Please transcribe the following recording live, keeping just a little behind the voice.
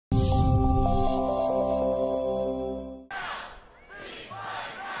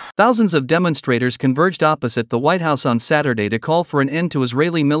Thousands of demonstrators converged opposite the White House on Saturday to call for an end to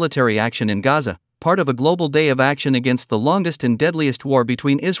Israeli military action in Gaza, part of a global day of action against the longest and deadliest war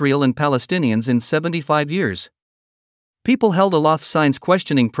between Israel and Palestinians in 75 years. People held aloft signs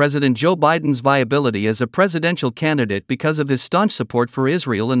questioning President Joe Biden's viability as a presidential candidate because of his staunch support for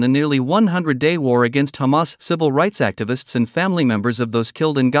Israel in the nearly 100-day war against Hamas. Civil rights activists and family members of those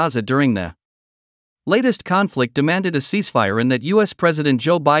killed in Gaza during the latest conflict demanded a ceasefire and that U.S. President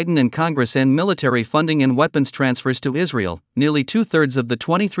Joe Biden and Congress end military funding and weapons transfers to Israel. Nearly two-thirds of the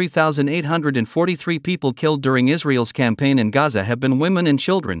 23,843 people killed during Israel's campaign in Gaza have been women and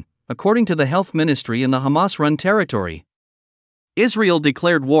children, according to the health ministry in the Hamas-run territory. Israel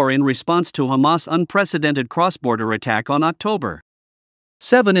declared war in response to Hamas' unprecedented cross-border attack on October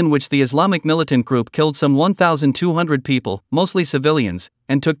 7, in which the Islamic militant group killed some 1,200 people, mostly civilians,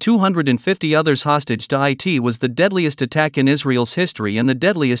 and took 250 others hostage. It was the deadliest attack in Israel's history and the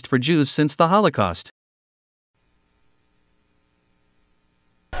deadliest for Jews since the Holocaust.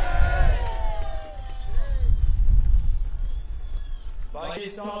 By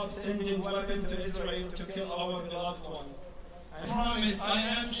stop sending weapons to Israel to kill our beloved one. I promise I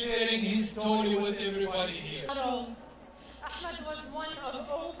am sharing his story with everybody here. Ahmed was one of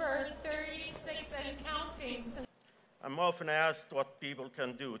over 36 and counting. I'm often asked what people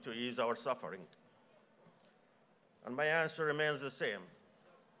can do to ease our suffering. And my answer remains the same.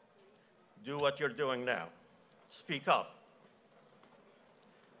 Do what you're doing now. Speak up.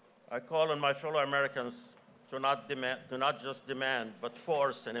 I call on my fellow Americans to not just demand, but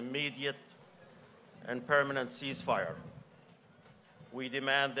force an immediate and permanent ceasefire. We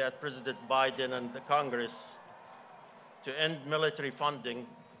demand that President Biden and the Congress to end military funding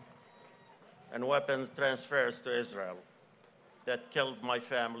and weapons transfers to Israel that killed my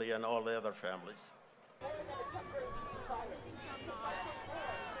family and all the other families.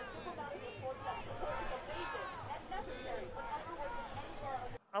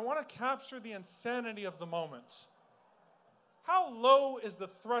 I want to capture the insanity of the moment. How low is the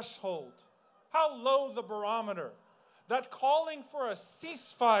threshold? How low the barometer? That calling for a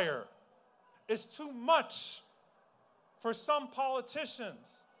ceasefire is too much for some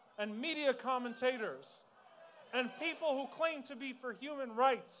politicians and media commentators and people who claim to be for human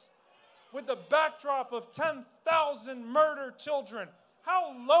rights with the backdrop of 10,000 murdered children.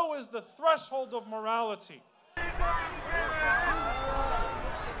 How low is the threshold of morality?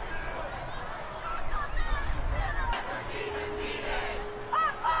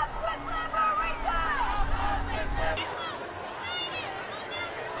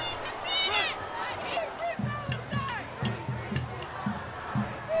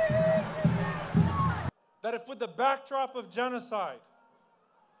 That if with the backdrop of genocide,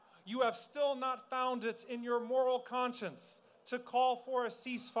 you have still not found it in your moral conscience to call for a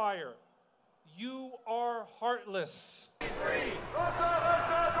ceasefire, you are heartless.